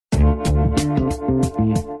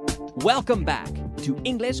Welcome back to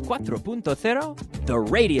Inglés 4.0, the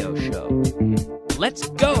radio show. Let's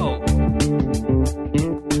go!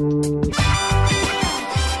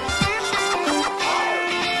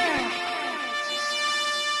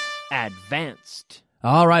 Advanced.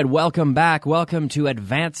 All right, welcome back. Welcome to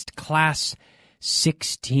Advanced Class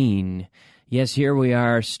 16. Yes, here we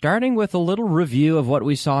are, starting with a little review of what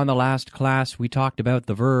we saw in the last class. We talked about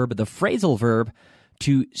the phrasal verb,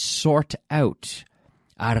 to sort out,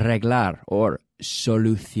 arreglar, or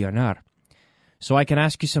solucionar. So I can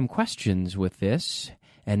ask you some questions with this,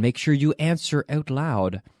 and make sure you answer out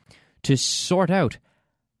loud. To sort out,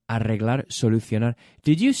 arreglar, solucionar.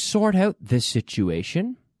 Did you sort out this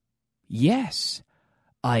situation? Yes,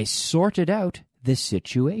 I sorted out the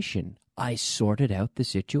situation. I sorted out the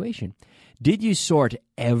situation. Did you sort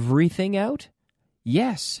everything out?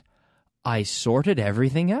 Yes, I sorted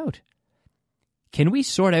everything out. Can we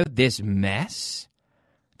sort out this mess?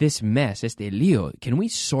 This mess, este lío. Can we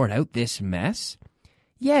sort out this mess?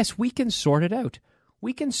 Yes, we can sort it out.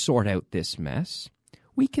 We can sort out this mess.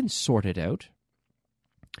 We can sort it out.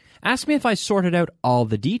 Ask me if I sorted out all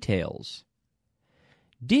the details.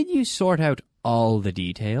 Did you sort out all the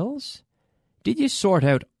details? Did you sort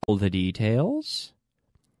out all the details?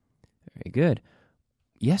 Very good.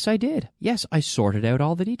 Yes, I did. Yes, I sorted out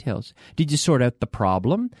all the details. Did you sort out the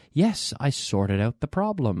problem? Yes, I sorted out the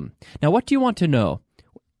problem. Now, what do you want to know?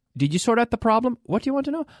 Did you sort out the problem? What do you want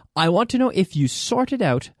to know? I want to know if you sorted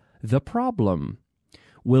out the problem.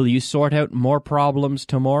 Will you sort out more problems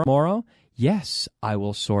tomorrow? Yes, I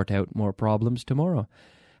will sort out more problems tomorrow.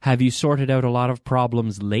 Have you sorted out a lot of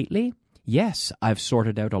problems lately? Yes, I've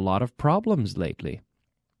sorted out a lot of problems lately.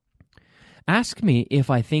 Ask me if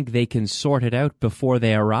I think they can sort it out before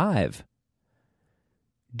they arrive.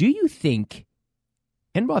 Do you think,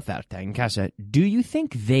 en voz alta, en casa, do you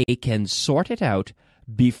think they can sort it out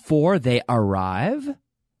before they arrive?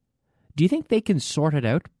 Do you think they can sort it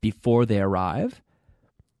out before they arrive?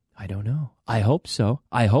 I don't know. I hope so.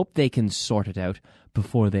 I hope they can sort it out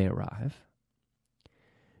before they arrive.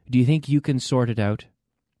 Do you think you can sort it out?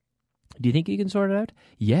 Do you think you can sort it out?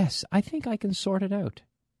 Yes, I think I can sort it out.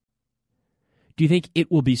 Do you think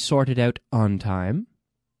it will be sorted out on time?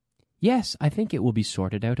 Yes, I think it will be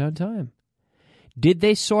sorted out on time. Did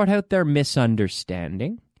they sort out their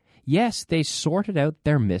misunderstanding? Yes, they sorted out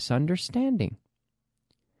their misunderstanding.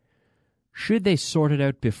 Should they sort it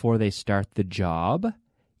out before they start the job?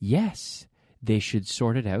 Yes, they should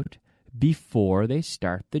sort it out before they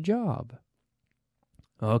start the job.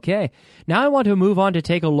 Okay, now I want to move on to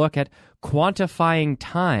take a look at quantifying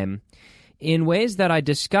time in ways that I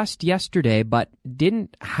discussed yesterday but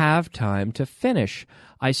didn't have time to finish.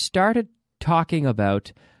 I started talking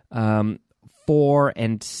about for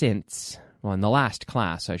and since, well, in the last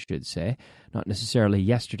class, I should say, not necessarily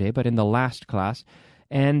yesterday, but in the last class,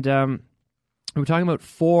 and we were talking about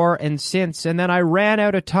for and since, and then I ran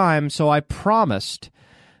out of time, so I promised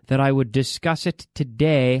that I would discuss it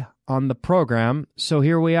today on the program. So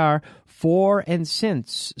here we are, for and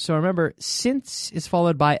since. So remember, since is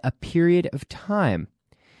followed by a period of time.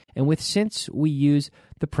 And with since, we use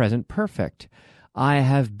the present perfect. I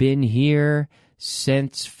have been here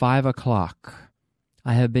since 5 o'clock.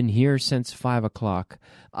 I have been here since 5 o'clock.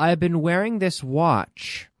 I have been wearing this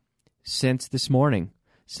watch since this morning,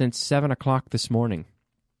 since 7 o'clock this morning.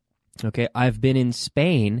 Okay, I've been in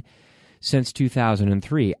Spain since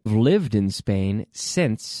 2003. I've lived in Spain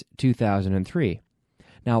since 2003.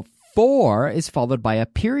 Now, for is followed by a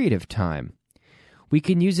period of time. We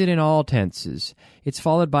can use it in all tenses. It's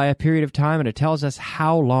followed by a period of time, and it tells us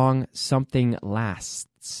how long something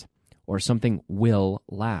lasts, or something will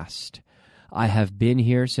last. I have been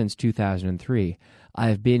here since 2003. I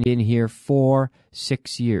have been in here for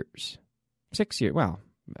 6 years. 6 years, well,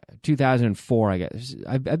 2004, I guess.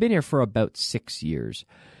 I've been here for about 6 years.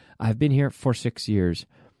 I've been here for 6 years.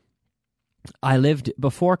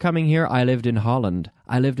 Before coming here, I lived in Holland.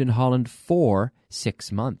 I lived in Holland for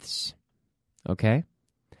 6 months. Okay?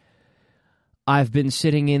 I've been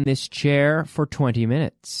sitting in this chair for 20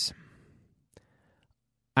 minutes.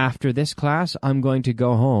 After this class, I'm going to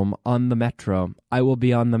go home on the metro. I will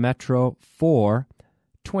be on the metro for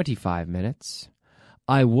 25 minutes.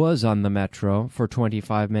 I was on the metro for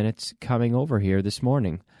 25 minutes coming over here this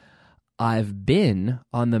morning. I've been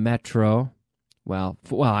on the metro. Well,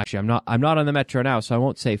 actually, I'm not on the metro now, so I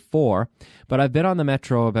won't say for, but I've been on the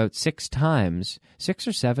metro about 6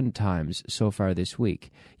 or 7 times so far this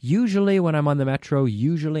week. Usually when I'm on the metro,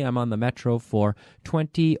 I'm on the metro for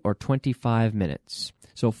 20 or 25 minutes.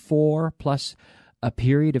 So 4 plus a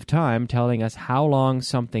period of time telling us how long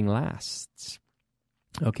something lasts.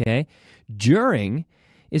 Okay? During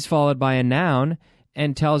is followed by a noun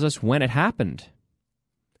and tells us when it happened.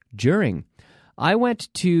 During. I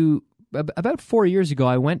went to, about 4 years ago,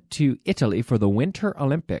 I went to Italy for the Winter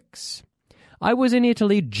Olympics. I was in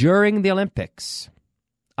Italy during the Olympics.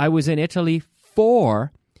 I was in Italy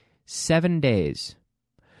for 7 days.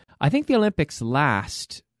 I think the Olympics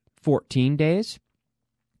last 14 days.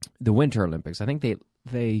 The Winter Olympics, I think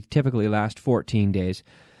they typically last 14 days.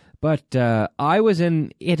 But I was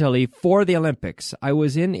in Italy for the Olympics. I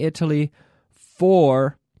was in Italy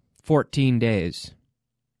for 14 days.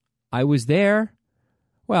 I was there.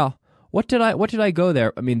 Well, what did I go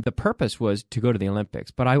there? I mean, the purpose was to go to the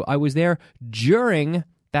Olympics, but I was there during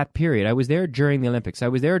that period. I was there during the Olympics. I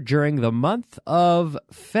was there during the month of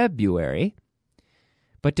February.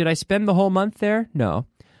 But did I spend the whole month there? No.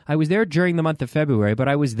 I was there during the month of February, but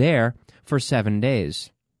I was there for 7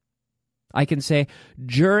 days. I can say,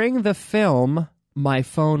 during the film, my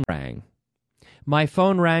phone rang. My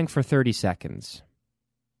phone rang for 30 seconds.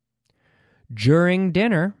 During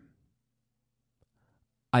dinner,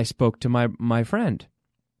 I spoke to my friend.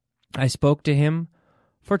 I spoke to him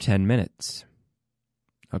for 10 minutes.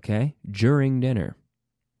 Okay? During dinner.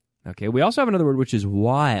 Okay, we also have another word which is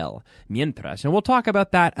while, mientras, and we'll talk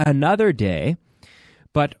about that another day.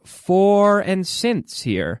 But for and since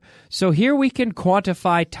here. So here we can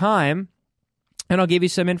quantify time, and I'll give you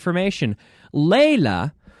some information.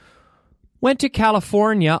 Layla went to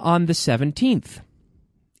California on the 17th.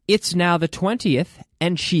 It's now the 20th,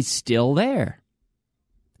 and she's still there.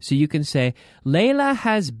 So you can say, Layla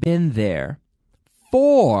has been there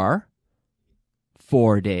for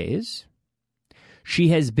 4 days. She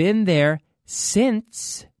has been there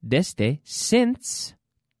since the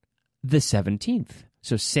 17th.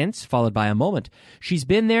 So since, followed by a moment. She's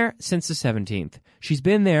been there since the 17th. She's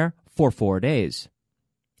been there for 4 days.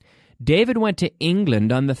 David went to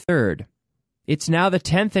England on the 3rd. It's now the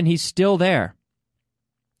 10th and he's still there.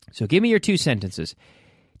 So give me your 2 sentences.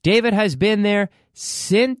 David has been there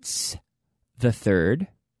since the 3rd.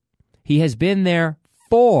 He has been there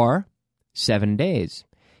for 7 days.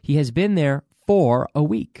 He has been there for a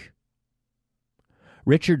week.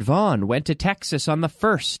 Richard Vaughn went to Texas on the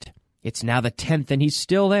 1st. It's now the 10th and he's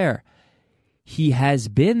still there. He has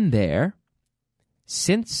been there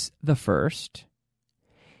since the 1st.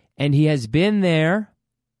 And he has been there,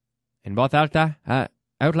 in voz alta,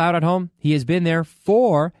 out loud at home, he has been there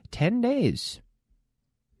for 10 days.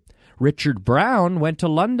 Richard Brown went to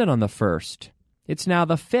London on the 1st. It's now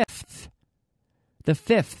the 5th. The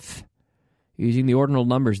 5th. Using the ordinal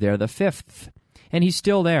numbers there, the 5th. And he's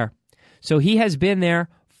still there. So he has been there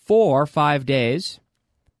for 5 days,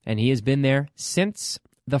 and he has been there since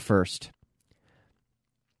the 1st.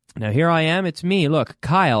 Now here I am, it's me. Look,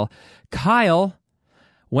 Kyle. Kyle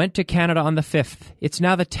went to Canada on the 5th. It's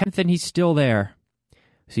now the 10th, and he's still there.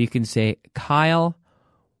 So you can say, Kyle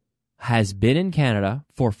has been in Canada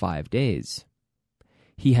for 5 days.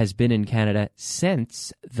 He has been in Canada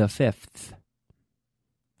since the 5th.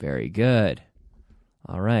 Very good.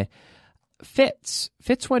 All right. Fitz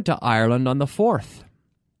went to Ireland on the 4th.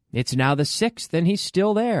 It's now the 6th, and he's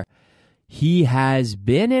still there. He has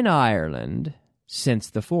been in Ireland since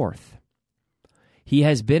the 4th. He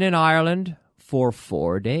has been in Ireland for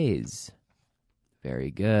 4 days. Very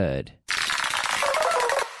good.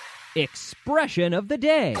 Expression of the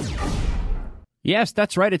day. Yes,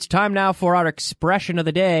 that's right. It's time now for our expression of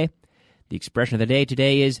the day. The expression of the day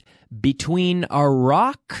today is between a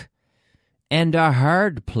rock and a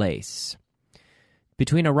hard place.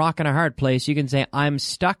 Between a rock and a hard place, you can say, I'm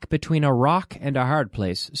stuck between a rock and a hard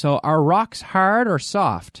place. So are rocks hard or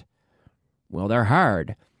soft? Well, they're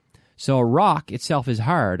hard. So a rock itself is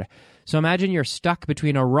hard. So imagine you're stuck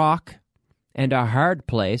between a rock and a hard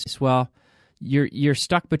place. Well, you're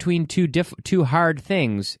stuck between two hard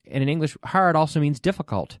things. And in English, hard also means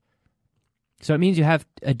difficult. So it means you have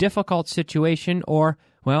a difficult situation or,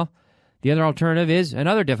 well, the other alternative is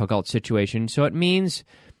another difficult situation. So it means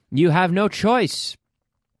you have no choice.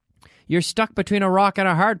 You're stuck between a rock and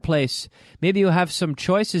a hard place. Maybe you have some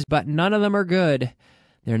choices, but none of them are good.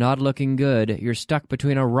 They're not looking good. You're stuck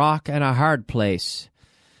between a rock and a hard place.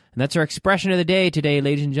 And that's our expression of the day today,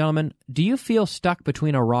 ladies and gentlemen. Do you feel stuck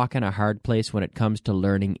between a rock and a hard place when it comes to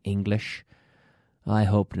learning English? I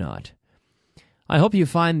hope not. I hope you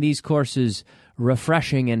find these courses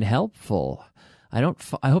refreshing and helpful. I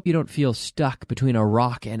hope you don't feel stuck between a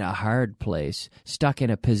rock and a hard place, stuck in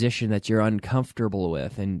a position that you're uncomfortable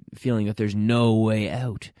with and feeling that there's no way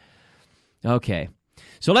out. Okay.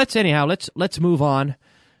 So let's move on.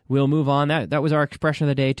 We'll move on. That was our expression of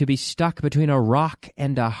the day, to be stuck between a rock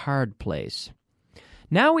and a hard place.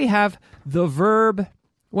 Now we have the verb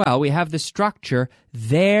Well, we have the structure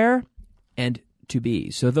there and to be.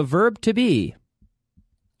 So the verb to be.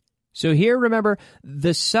 So here, remember,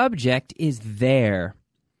 the subject is there.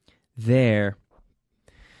 There.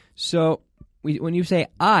 So when you say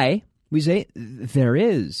I, we say there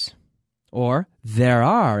is. Or there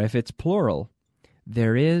are, if it's plural.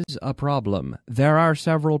 There is a problem. There are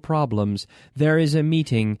several problems. There is a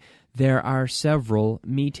meeting. There are several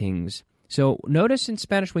meetings. So notice in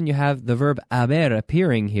Spanish when you have the verb haber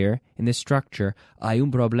appearing here in this structure, hay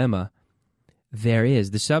un problema. There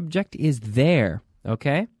is. The subject is there.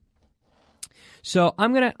 Okay? So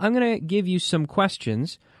I'm gonna give you some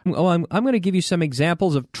questions. I'm gonna give you some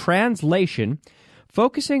examples of translation,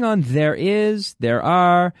 focusing on there is, there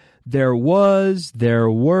are, there was, there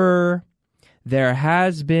were, there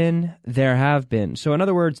has been, there have been. So in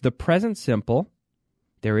other words, the present simple,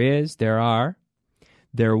 there is, there are,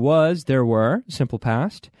 there was, there were, simple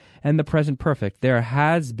past, and the present perfect, there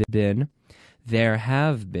has been, there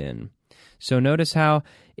have been. So notice how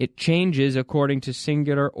it changes according to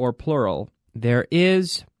singular or plural. There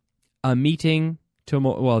is a meeting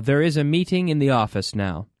there is a meeting in the office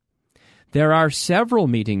now. There are several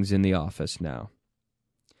meetings in the office now.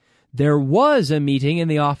 There was a meeting in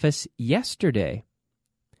the office yesterday.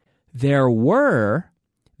 There were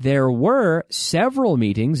several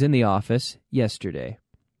meetings in the office yesterday.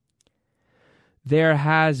 There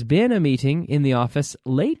has been a meeting in the office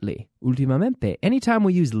lately, últimamente. Anytime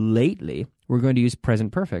we use lately, we're going to use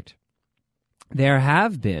present perfect. There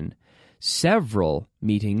have been several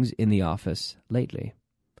meetings in the office lately.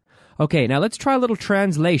 Okay, now let's try a little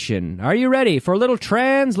translation. Are you ready for a little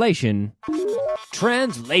translation?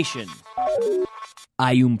 Translation.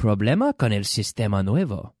 Hay un problema con el sistema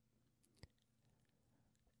nuevo.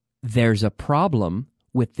 There's a problem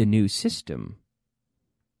with the new system.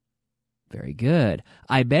 Very good.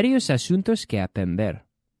 Hay varios asuntos que atender.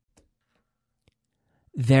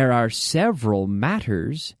 There are several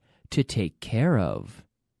matters to take care of.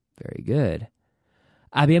 Very good.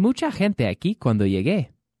 Había mucha gente aquí cuando llegué.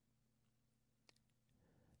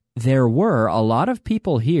 There were a lot of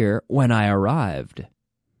people here when I arrived.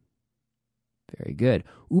 Very good.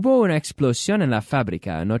 Hubo una explosión en la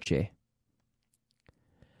fábrica anoche.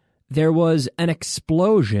 There was an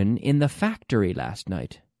explosion in the factory last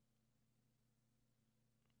night.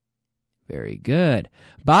 Very good.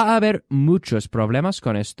 Va a haber muchos problemas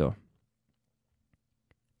con esto.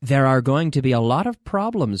 There are going to be a lot of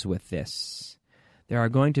problems with this. There are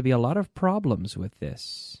going to be a lot of problems with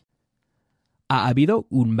this. Ha habido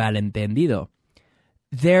un malentendido.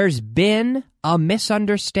 There's been a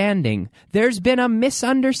misunderstanding. There's been a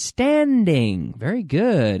misunderstanding. Very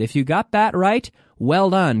good. If you got that right, well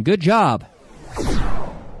done. Good job.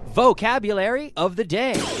 Vocabulary of the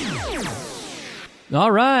day.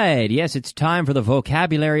 All right. Yes, it's time for the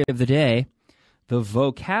vocabulary of the day. The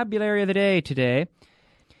vocabulary of the day today.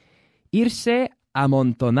 Irse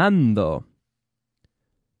amontonando.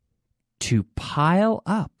 To pile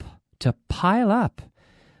up. To pile up.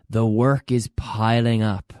 The work is piling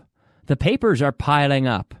up. The papers are piling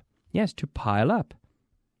up. Yes, to pile up.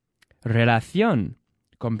 Relación.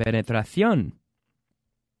 Compenetración.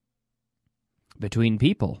 Between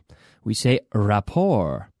people. We say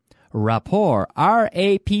rapport. Rapport.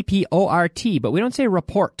 R-A-P-P-O-R-T. But we don't say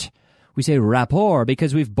report. We say rapport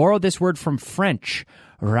because we've borrowed this word from French.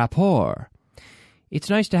 Rapport. It's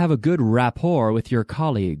nice to have a good rapport with your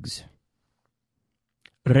colleagues.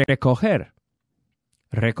 Recoger.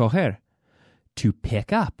 Recoger. To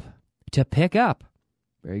pick up. To pick up.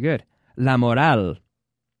 Very good. La moral.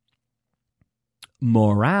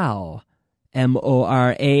 Morale.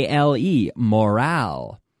 M-O-R-A-L-E.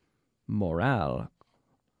 Morale. Morale.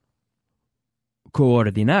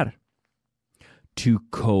 Coordinar. To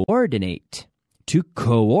coordinate. To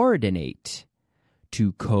coordinate.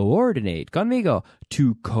 To coordinate. Conmigo.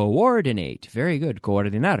 To coordinate. Very good.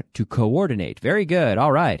 Coordinar. To coordinate. Very good.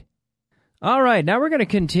 All right. All right. Now we're going to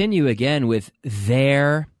continue again with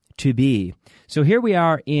there to be. So here we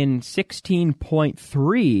are in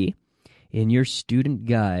 16.3 in your student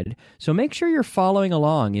guide. So make sure you're following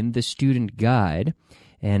along in the student guide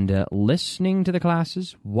and listening to the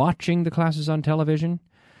classes, watching the classes on television,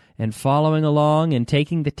 and following along and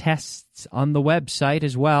taking the tests on the website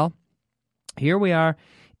as well. Here we are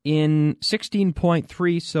in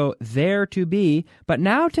 16.3, so there to be, but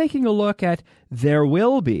now taking a look at there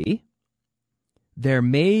will be, there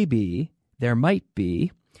may be, there might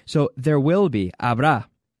be. So there will be, habrá.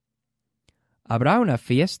 Habrá una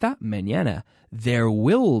fiesta mañana. There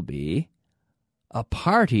will be a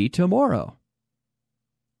party tomorrow.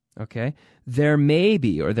 Okay? There may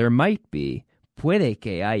be or there might be, puede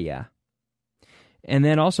que haya. And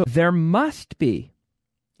then also, there must be.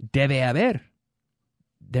 Debe haber.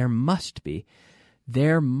 There must be.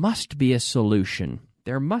 There must be a solution.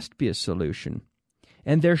 There must be a solution.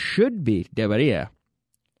 And there should be. Debería.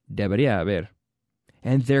 Debería haber.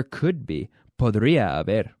 And there could be. Podría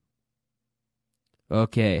haber.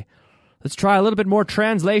 Okay. Let's try a little bit more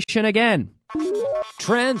translation again.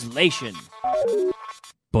 Translation.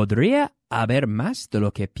 Podría haber más de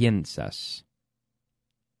lo que piensas.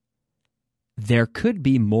 There could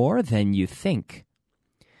be more than you think.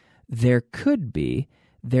 There could be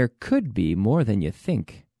more than you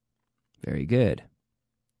think. Very good.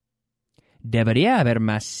 Debería haber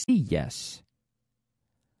más sillas.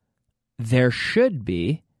 There should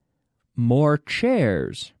be more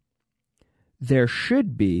chairs. There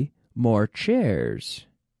should be more chairs.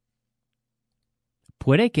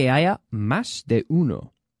 Puede que haya más de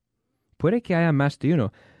uno. Puede que haya más de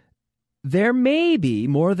uno. There may be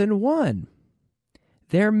more than one.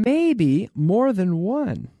 There may be more than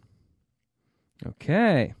one.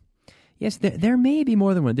 Okay. Yes, there may be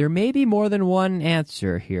more than one. There may be more than one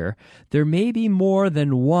answer here. There may be more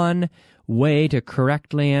than one way to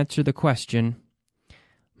correctly answer the question.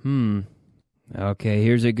 Okay,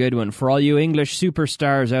 here's a good one. For all you English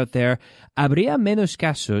superstars out there, habría menos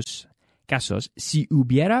casos si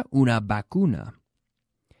hubiera una vacuna.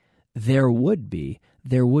 There would be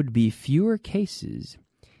fewer cases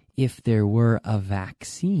if there were a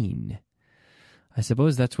vaccine. I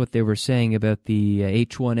suppose that's what they were saying about the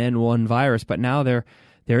H1N1 virus, but now there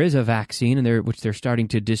is a vaccine which they're starting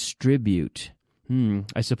to distribute.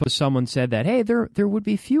 I suppose someone said that, hey, there would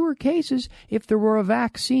be fewer cases if there were a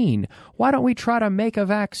vaccine. Why don't we try to make a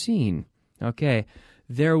vaccine? Okay,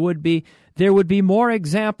 there would be more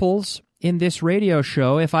examples in this radio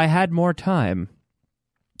show if I had more time.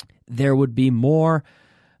 There would be more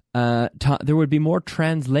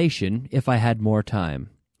translation if I had more time.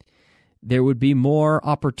 There would be more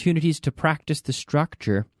opportunities to practice the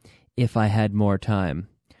structure if I had more time.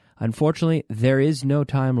 Unfortunately, there is no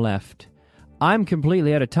time left. I'm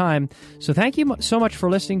completely out of time, so thank you so much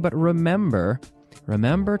for listening, but remember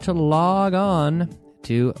to log on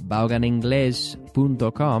to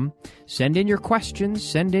bauganingles.com. Send in your questions,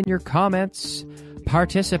 send in your comments,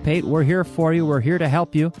 participate. We're here for you. We're here to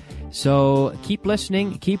help you. So keep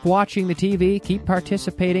listening, keep watching the TV, keep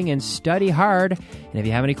participating, and study hard. And if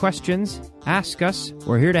you have any questions, ask us.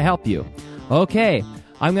 We're here to help you. Okay,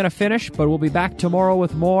 I'm going to finish, but we'll be back tomorrow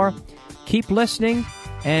with more. Keep listening,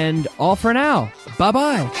 and all for now.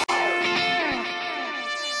 Bye-bye.